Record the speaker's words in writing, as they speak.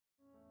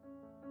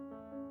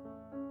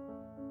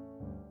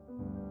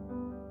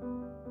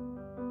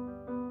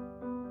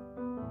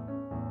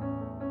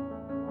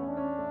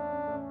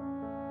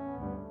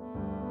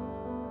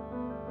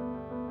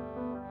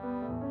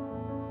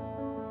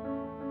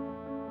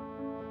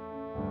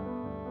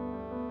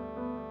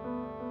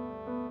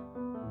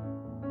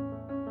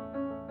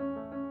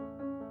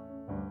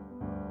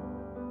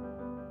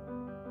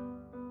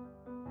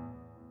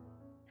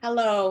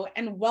Hello,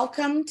 and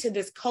welcome to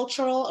this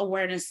Cultural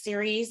Awareness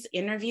Series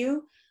interview,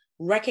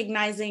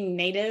 Recognizing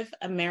Native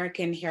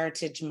American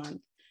Heritage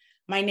Month.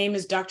 My name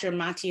is Dr.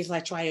 Matis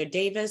Lachuayo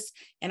Davis,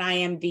 and I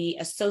am the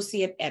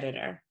Associate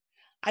Editor.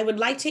 I would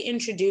like to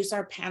introduce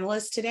our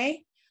panelists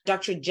today,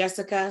 Dr.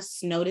 Jessica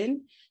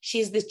Snowden. She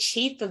is the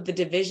Chief of the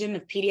Division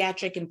of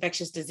Pediatric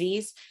Infectious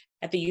Disease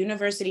at the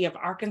University of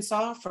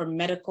Arkansas for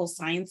Medical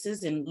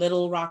Sciences in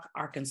Little Rock,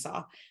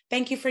 Arkansas.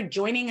 Thank you for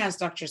joining us,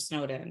 Dr.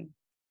 Snowden.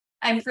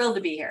 I'm thrilled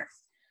to be here.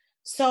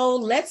 So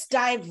let's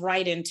dive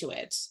right into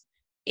it.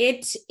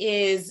 It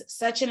is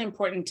such an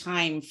important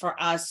time for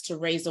us to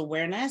raise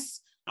awareness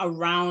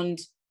around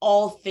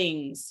all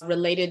things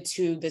related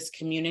to this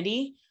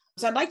community.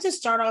 So I'd like to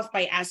start off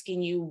by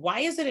asking you,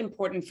 why is it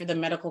important for the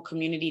medical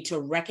community to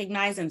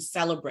recognize and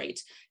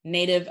celebrate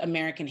Native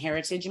American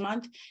Heritage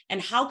Month? And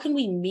how can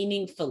we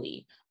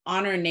meaningfully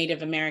honor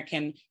Native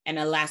American and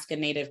Alaska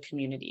Native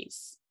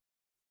communities?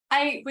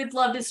 I would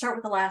love to start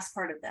with the last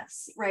part of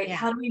this, right? Yeah.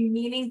 How do we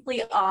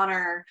meaningfully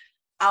honor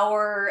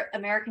our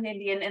American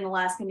Indian and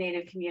Alaska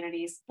Native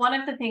communities? One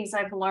of the things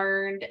I've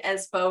learned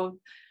as both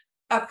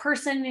a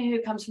person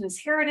who comes from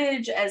this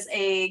heritage, as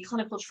a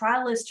clinical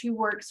trialist who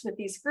works with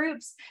these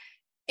groups,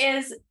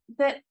 is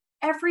that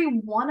every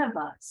one of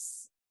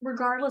us,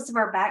 regardless of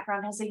our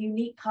background, has a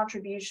unique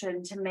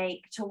contribution to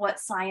make to what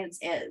science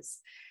is.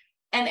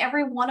 And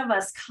every one of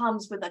us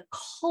comes with a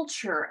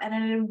culture and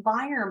an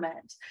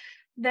environment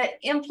that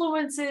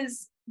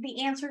influences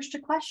the answers to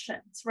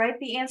questions, right?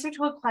 The answer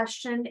to a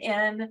question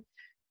in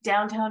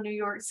downtown New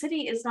York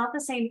City is not the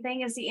same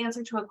thing as the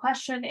answer to a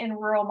question in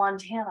rural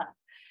Montana.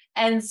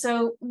 And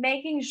so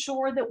making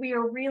sure that we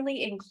are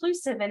really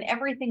inclusive in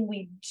everything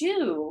we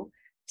do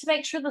to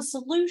make sure the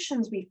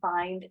solutions we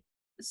find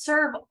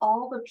serve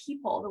all the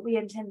people that we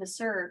intend to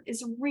serve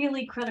is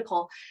really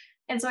critical.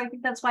 And so I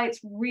think that's why it's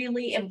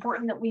really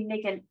important that we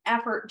make an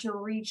effort to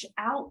reach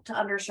out to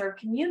underserved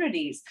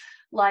communities,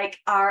 like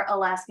our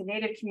Alaska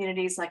Native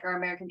communities, like our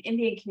American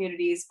Indian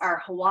communities,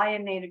 our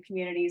Hawaiian Native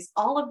communities.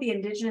 All of the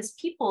indigenous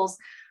peoples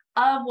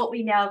of what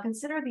we now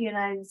consider the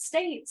United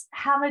States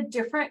have a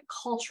different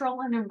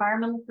cultural and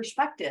environmental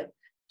perspective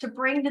to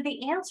bring to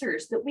the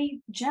answers that we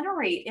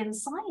generate in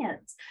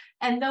science.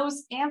 And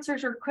those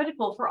answers are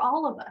critical for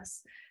all of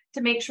us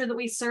to make sure that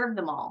we serve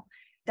them all.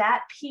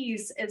 That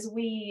piece, as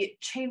we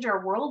change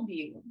our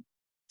worldview,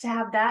 to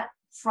have that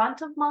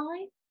front of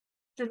mind,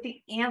 that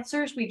the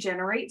answers we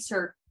generate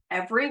serve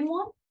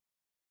everyone,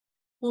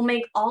 will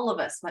make all of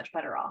us much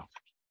better off.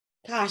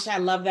 Gosh, I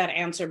love that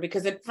answer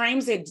because it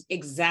frames it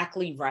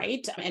exactly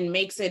right and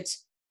makes it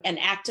an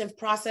active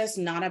process,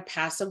 not a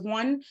passive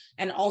one,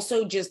 and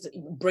also just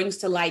brings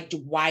to light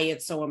why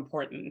it's so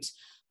important.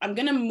 I'm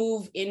going to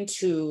move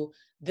into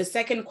the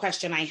second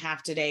question I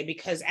have today,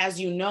 because as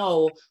you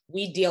know,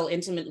 we deal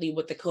intimately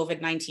with the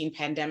COVID-19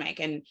 pandemic,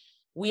 and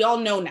we all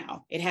know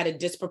now it had a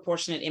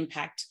disproportionate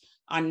impact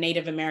on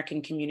Native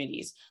American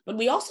communities. But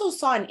we also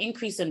saw an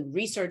increase in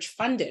research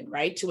funded,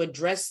 right, to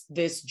address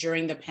this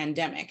during the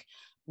pandemic.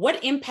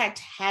 What impact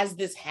has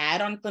this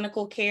had on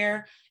clinical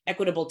care,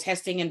 equitable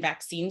testing, and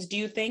vaccines, do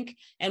you think?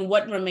 And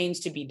what remains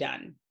to be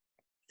done?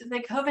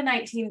 The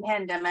COVID-19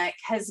 pandemic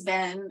has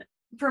been,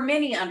 for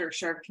many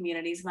underserved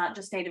communities, not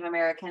just Native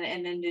American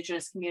and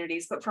Indigenous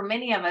communities, but for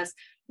many of us,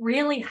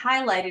 really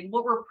highlighted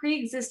what were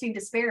pre-existing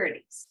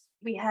disparities.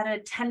 We had a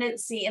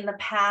tendency in the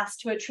past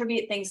to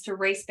attribute things to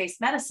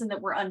race-based medicine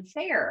that were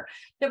unfair,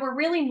 that were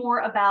really more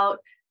about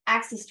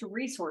access to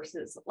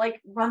resources like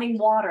running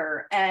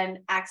water and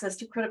access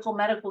to critical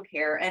medical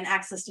care and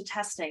access to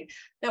testing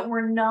that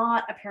were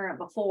not apparent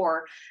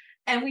before.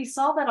 And we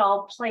saw that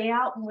all play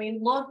out when we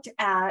looked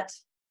at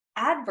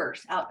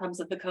adverse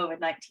outcomes of the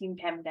COVID-19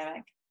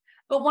 pandemic.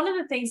 But one of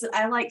the things that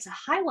I like to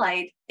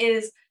highlight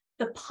is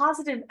the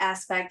positive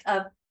aspect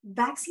of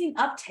vaccine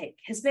uptake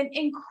has been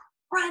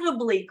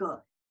incredibly good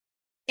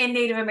in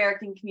Native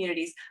American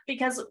communities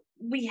because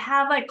we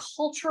have a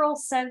cultural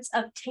sense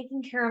of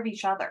taking care of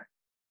each other.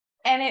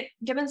 And it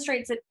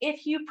demonstrates that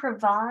if you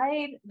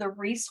provide the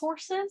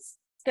resources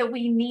that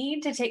we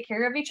need to take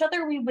care of each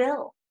other, we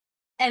will.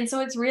 And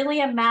so it's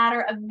really a matter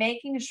of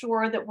making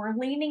sure that we're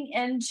leaning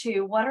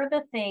into what are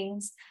the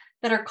things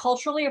that are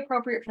culturally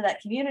appropriate for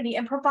that community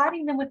and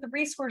providing them with the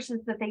resources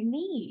that they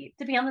need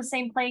to be on the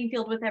same playing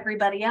field with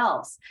everybody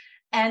else.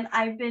 And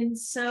I've been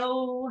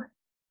so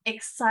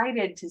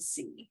excited to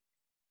see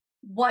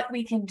what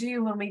we can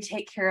do when we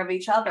take care of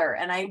each other.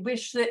 And I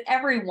wish that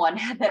everyone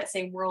had that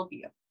same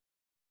worldview.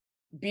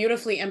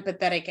 Beautifully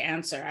empathetic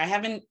answer. I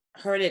haven't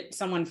heard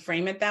someone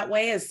frame it that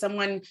way. As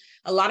someone,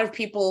 a lot of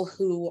people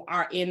who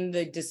are in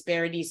the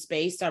disparity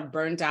space are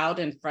burnt out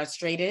and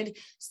frustrated,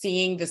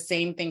 seeing the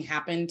same thing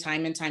happen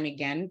time and time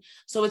again.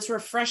 So it's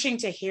refreshing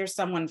to hear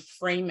someone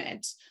frame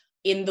it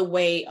in the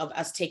way of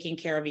us taking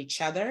care of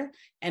each other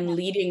and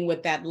leading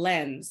with that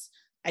lens.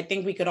 I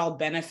think we could all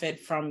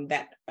benefit from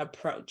that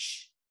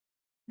approach.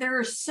 there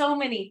are so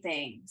many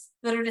things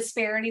that are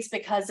disparities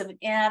because of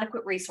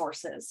inadequate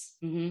resources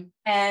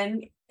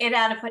and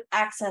inadequate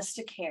access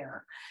to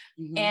care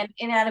and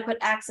inadequate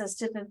access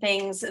to the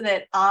things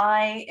that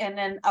I, in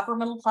an upper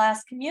middle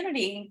class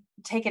community,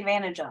 take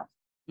advantage of.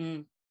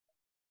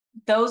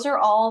 Those are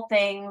all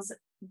things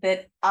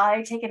that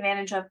I take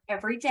advantage of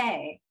every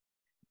day,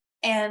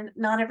 and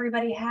not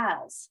everybody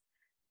has.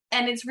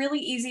 And it's really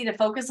easy to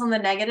focus on the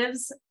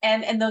negatives,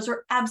 and those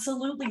are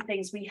absolutely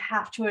things we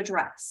have to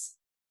address.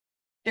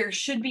 There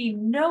should be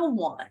no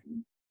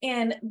one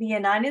in the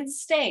United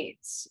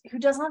States who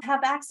does not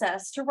have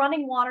access to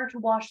running water to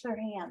wash their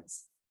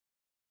hands.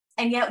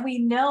 And yet we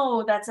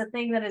know that's a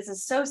thing that is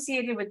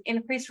associated with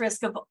increased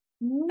risk of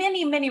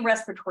many, many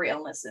respiratory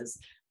illnesses,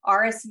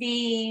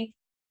 RSV,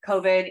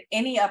 COVID,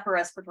 any upper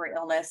respiratory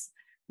illness.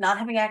 Not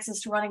having access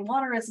to running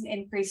water is an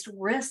increased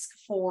risk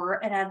for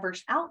an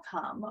adverse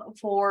outcome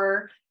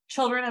for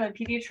children. I'm a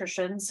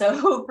pediatrician,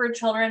 so for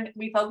children,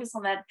 we focus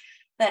on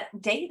that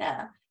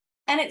data.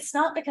 And it's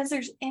not because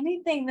there's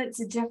anything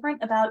that's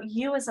different about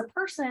you as a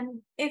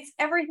person. It's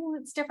everything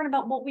that's different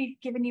about what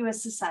we've given you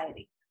as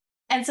society.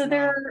 And so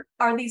there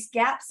are these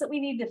gaps that we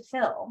need to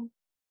fill.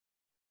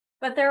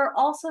 But there are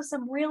also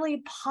some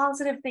really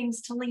positive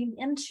things to lean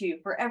into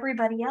for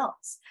everybody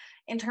else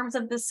in terms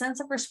of the sense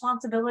of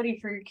responsibility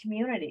for your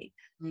community.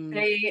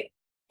 The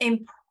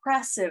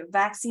impressive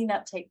vaccine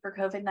uptake for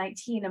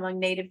COVID-19 among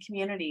Native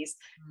communities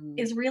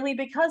is really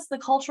because the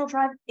cultural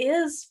drive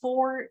is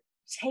for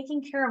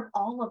taking care of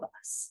all of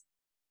us.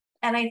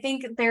 And I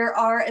think there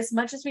are, as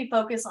much as we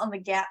focus on the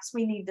gaps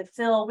we need to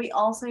fill, we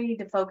also need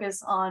to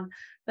focus on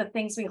the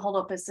things we hold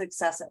up as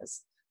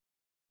successes.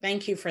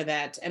 Thank you for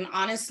that. And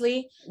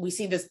honestly, we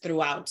see this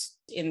throughout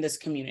in this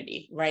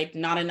community, right?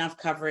 Not enough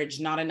coverage,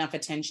 not enough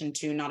attention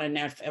to, not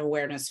enough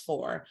awareness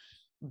for.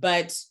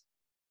 But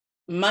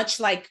much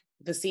like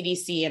the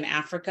CDC in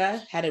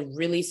Africa had a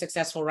really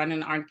successful run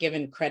and aren't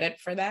given credit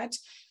for that.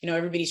 You know,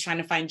 everybody's trying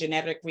to find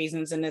genetic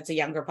reasons and it's a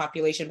younger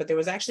population, but there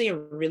was actually a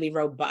really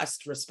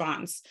robust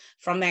response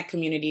from that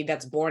community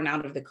that's born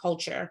out of the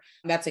culture.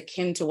 That's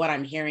akin to what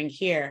I'm hearing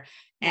here.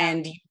 Yeah.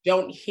 And you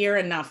don't hear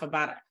enough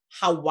about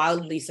how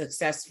wildly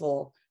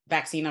successful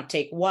vaccine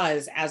uptake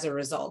was as a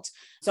result.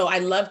 So I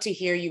love to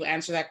hear you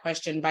answer that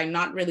question by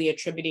not really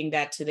attributing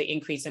that to the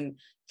increase in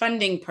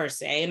funding per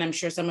se, and I'm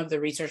sure some of the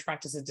research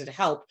practices did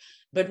help,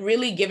 but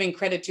really giving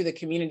credit to the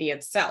community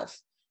itself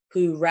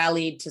who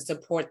rallied to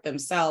support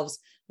themselves,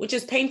 which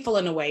is painful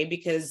in a way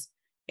because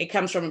it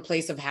comes from a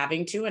place of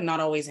having to and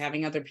not always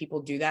having other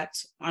people do that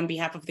on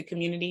behalf of the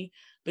community,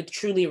 but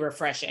truly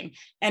refreshing.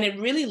 And it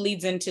really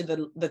leads into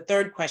the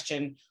third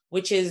question,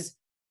 which is,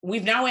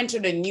 we've now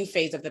entered a new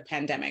phase of the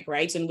pandemic,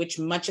 right? In which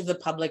much of the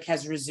public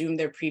has resumed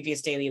their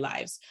previous daily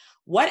lives.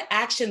 What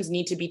actions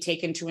need to be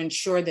taken to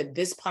ensure that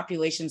this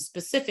population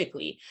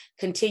specifically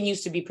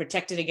continues to be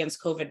protected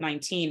against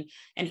COVID-19?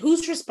 And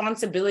whose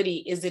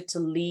responsibility is it to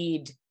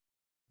lead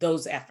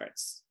those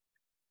efforts?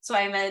 So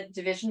I'm a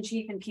division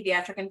chief in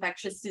pediatric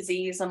infectious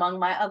disease among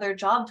my other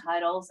job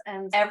titles.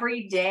 And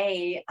every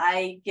day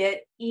I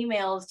get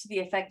emails to the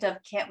effect of,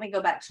 can't we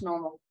go back to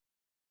normal?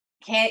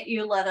 Can't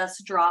you let us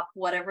drop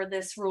whatever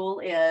this rule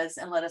is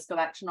and let us go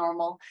back to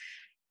normal?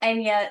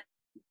 And yet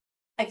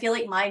I feel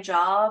like my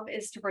job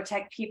is to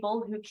protect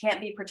people who can't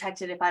be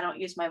protected if I don't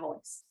use my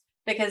voice,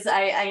 because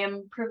I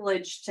am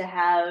privileged to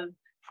have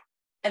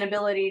an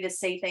ability to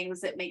say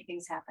things that make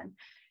things happen.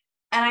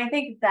 And I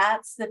think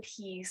that's the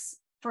piece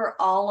for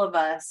all of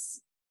us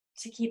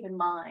to keep in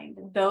mind.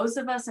 Those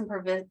of us in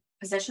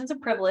positions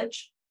of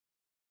privilege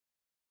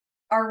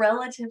are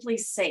relatively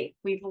safe.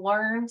 We've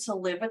learned to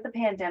live with the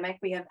pandemic.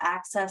 We have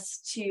access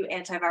to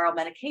antiviral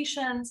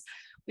medications.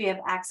 We have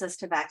access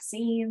to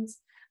vaccines,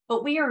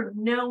 but we are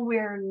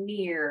nowhere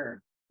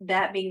near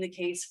that being the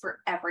case for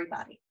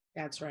everybody.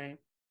 That's right.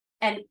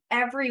 And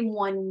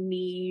everyone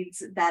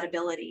needs that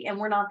ability, and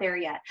we're not there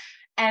yet.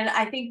 And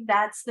I think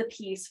that's the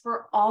piece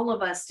for all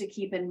of us to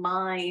keep in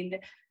mind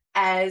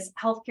as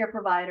healthcare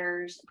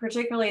providers,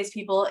 particularly as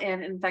people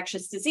in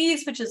infectious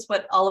disease, which is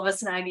what all of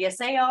us in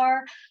IDSA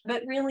are,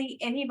 but really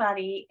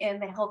anybody in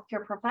the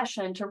healthcare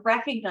profession, to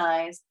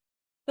recognize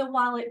that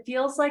while it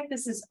feels like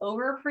this is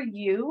over for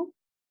you,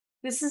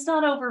 this is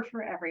not over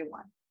for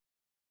everyone.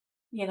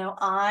 You know,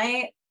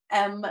 I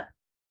am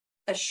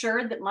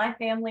assured that my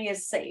family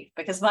is safe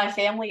because my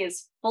family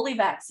is fully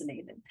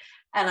vaccinated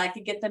and I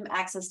could get them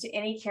access to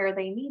any care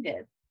they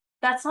needed.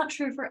 That's not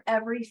true for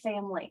every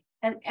family,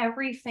 and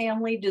every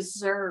family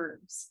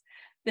deserves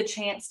the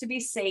chance to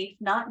be safe,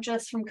 not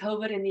just from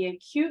COVID in the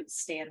acute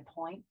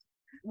standpoint.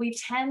 We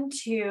tend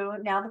to,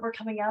 now that we're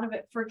coming out of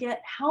it,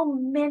 forget how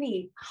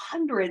many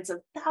hundreds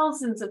of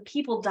thousands of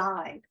people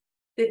died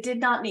that did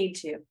not need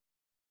to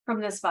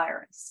from this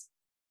virus,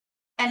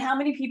 and how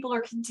many people are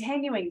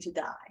continuing to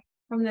die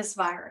from this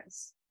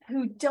virus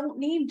who don't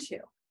need to.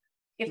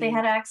 If they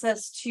had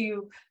access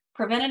to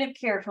preventative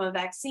care from a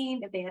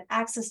vaccine, if they had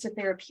access to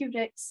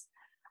therapeutics,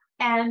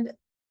 and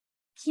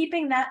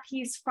keeping that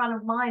piece front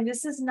of mind,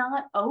 this is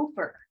not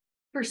over.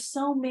 for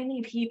so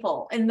many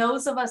people. And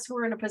those of us who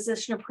are in a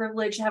position of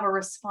privilege have a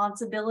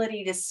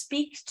responsibility to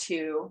speak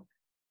to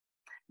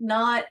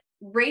not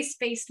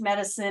race-based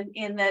medicine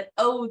in that,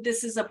 oh,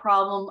 this is a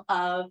problem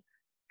of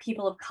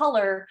people of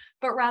color,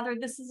 but rather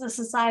this is a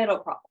societal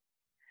problem.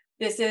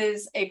 This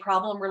is a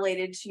problem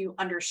related to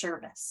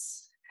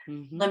underservice,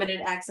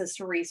 limited access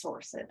to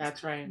resources.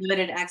 That's right.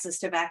 Limited access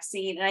to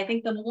vaccine. And I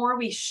think the more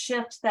we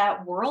shift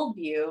that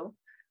worldview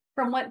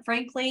from what,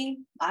 frankly,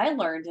 I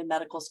learned in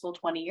medical school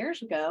 20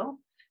 years ago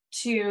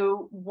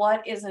to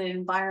what is an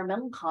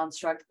environmental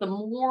construct, the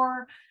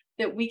more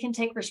that we can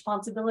take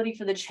responsibility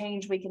for the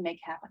change we can make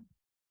happen.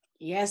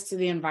 Yes, to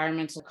the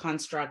environmental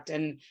construct.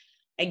 And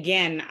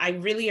again, I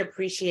really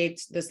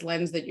appreciate this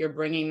lens that you're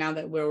bringing now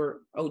that we're,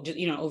 over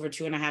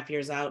 2.5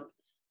 years out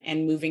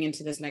and moving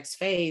into this next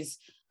phase,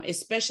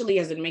 especially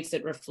as it makes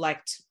it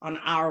reflect on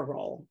our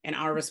role and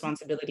our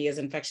responsibility as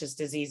infectious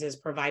diseases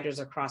providers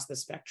across the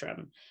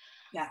spectrum.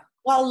 Yeah.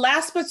 Well,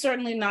 last but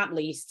certainly not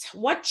least,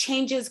 what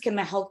changes can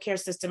the healthcare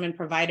system and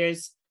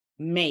providers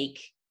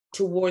make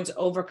towards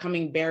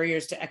overcoming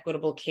barriers to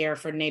equitable care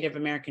for Native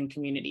American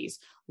communities?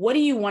 What do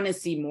you want to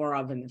see more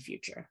of in the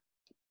future?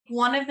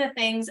 One of the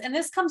things, and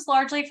this comes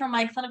largely from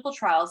my clinical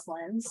trials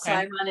lens, Okay. so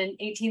I run an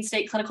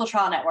 18-state clinical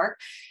trial network,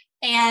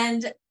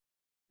 and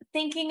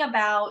thinking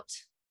about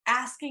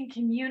asking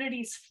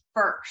communities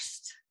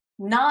first,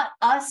 not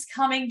us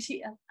coming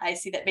to, I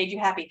see that made you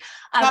happy.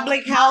 My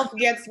public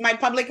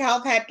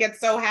health hat gets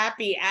so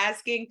happy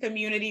asking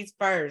communities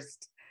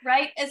first.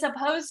 Right, as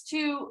opposed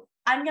to,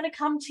 I'm going to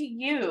come to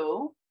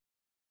you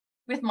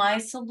with my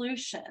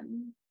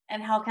solution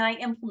and how can I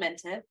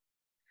implement it?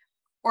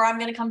 Or I'm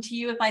going to come to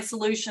you with my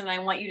solution and I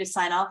want you to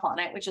sign off on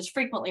it, which is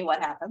frequently what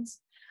happens.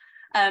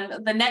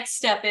 The next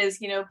step is,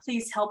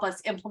 please help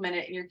us implement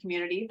it in your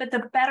community. But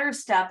the better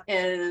step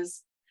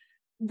is,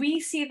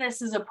 we see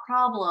this as a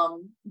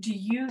problem. Do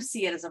you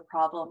see it as a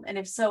problem? And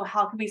if so,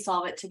 how can we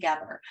solve it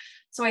together?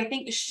 So I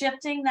think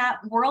shifting that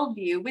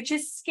worldview, which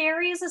is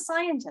scary as a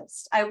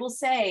scientist, I will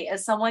say,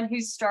 as someone who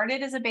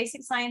started as a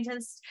basic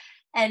scientist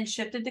and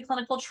shifted to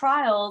clinical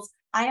trials,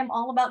 I am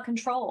all about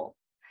control.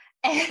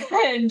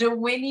 And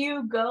when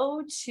you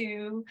go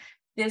to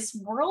this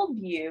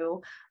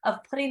worldview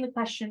of putting the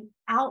question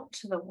out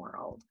to the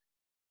world,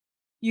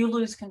 you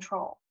lose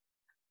control.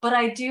 But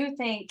I do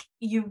think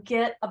you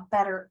get a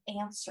better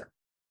answer.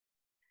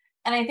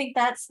 And I think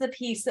that's the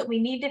piece that we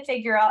need to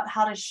figure out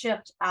how to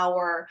shift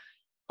our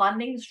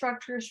funding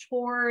structures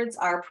towards,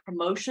 our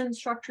promotion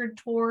structure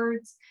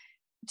towards,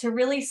 to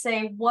really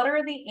say, what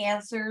are the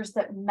answers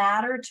that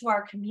matter to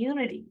our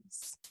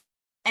communities?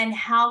 And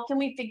how can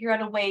we figure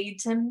out a way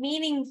to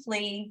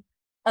meaningfully,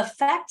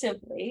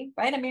 effectively,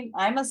 right? I mean,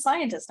 I'm a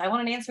scientist. I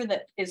want an answer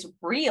that is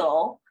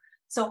real.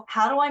 So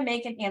how do I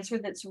make an answer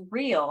that's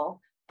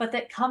real, but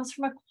that comes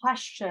from a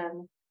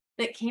question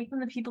that came from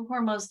the people who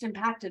are most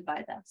impacted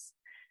by this?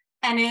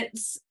 And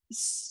it's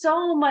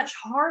so much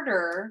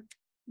harder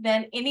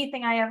than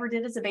anything I ever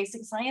did as a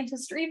basic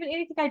scientist or even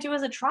anything I do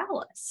as a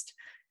trialist.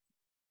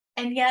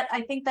 And yet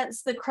I think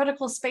that's the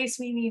critical space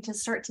we need to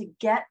start to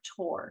get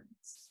towards,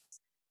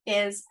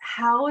 is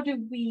how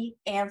do we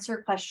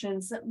answer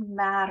questions that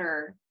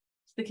matter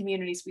to the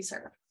communities we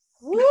serve?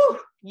 Woo,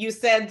 you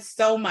said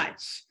so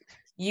much.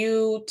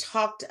 You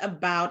talked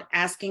about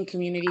asking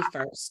community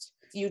first.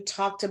 You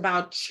talked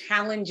about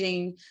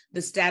challenging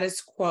the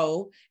status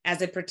quo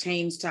as it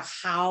pertains to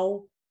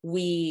how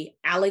we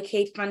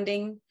allocate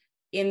funding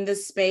in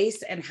this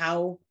space and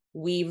how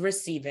we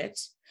receive it.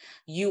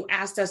 You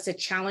asked us to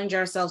challenge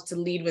ourselves to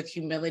lead with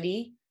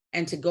humility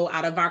and to go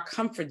out of our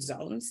comfort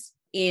zones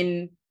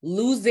in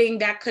losing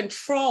that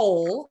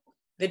control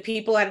that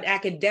people and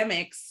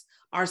academics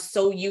are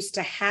so used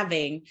to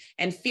having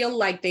and feel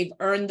like they've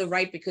earned the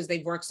right because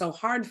they've worked so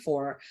hard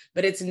for.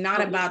 But it's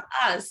not about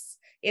us,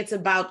 it's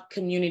about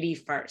community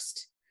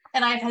first.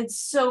 And I've had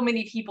so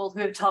many people who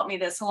have taught me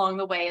this along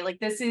the way. Like,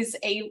 it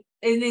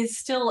is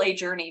still a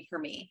journey for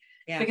me.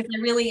 Yeah. Because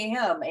I really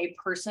am a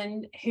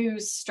person who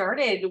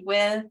started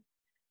with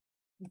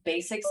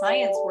basic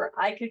science where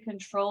I could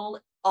control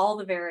all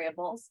the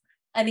variables.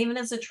 And even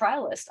as a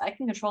trialist, I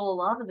can control a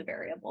lot of the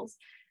variables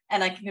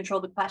and I can control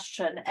the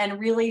question, and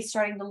really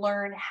starting to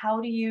learn,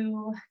 how do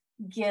you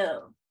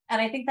give?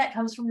 And I think that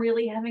comes from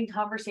really having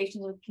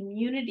conversations with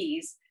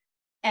communities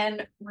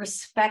and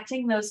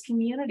respecting those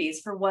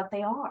communities for what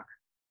they are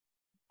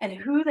and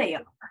who they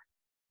are.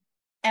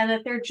 And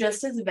that they're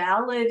just as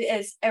valid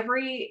as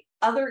every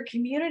other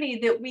community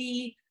that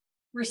we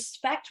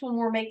respect when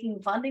we're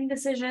making funding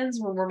decisions,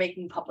 when we're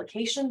making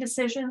publication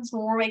decisions,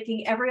 when we're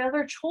making every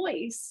other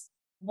choice.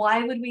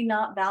 Why would we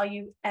not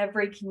value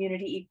every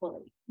community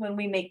equally when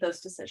we make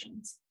those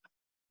decisions?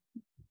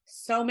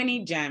 So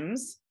many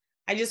gems.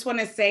 I just want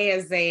to say,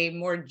 as a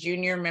more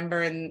junior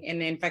member in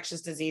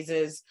infectious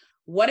diseases,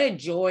 what a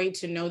joy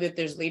to know that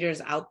there's leaders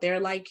out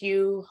there like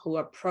you who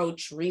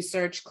approach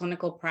research,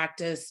 clinical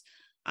practice,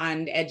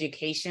 and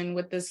education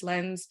with this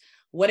lens.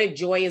 What a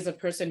joy as a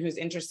person whose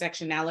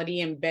intersectionality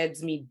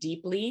embeds me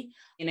deeply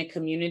in a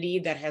community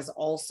that has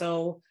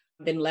also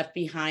been left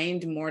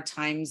behind more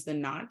times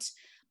than not.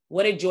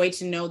 What a joy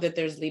to know that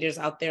there's leaders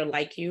out there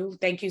like you.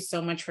 Thank you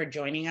so much for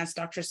joining us,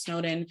 Dr.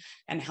 Snowden,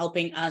 and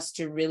helping us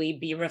to really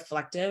be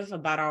reflective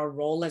about our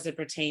role as it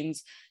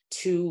pertains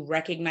to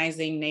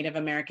recognizing Native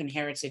American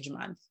Heritage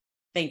Month.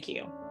 Thank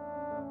you.